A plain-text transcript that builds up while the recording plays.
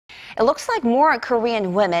It looks like more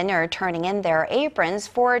Korean women are turning in their aprons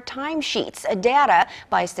for timesheets. Data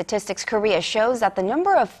by Statistics Korea shows that the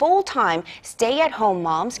number of full-time stay-at-home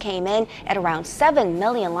moms came in at around 7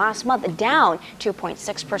 million last month, down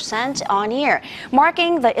 2.6% on year.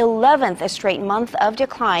 Marking the 11th straight month of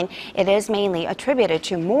decline, it is mainly attributed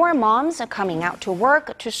to more moms coming out to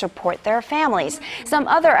work to support their families. Some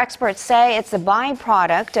other experts say it's a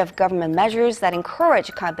byproduct of government measures that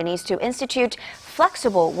encourage companies to institute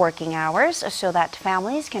flexible working hours so that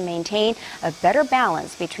families can maintain a better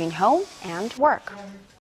balance between home and work.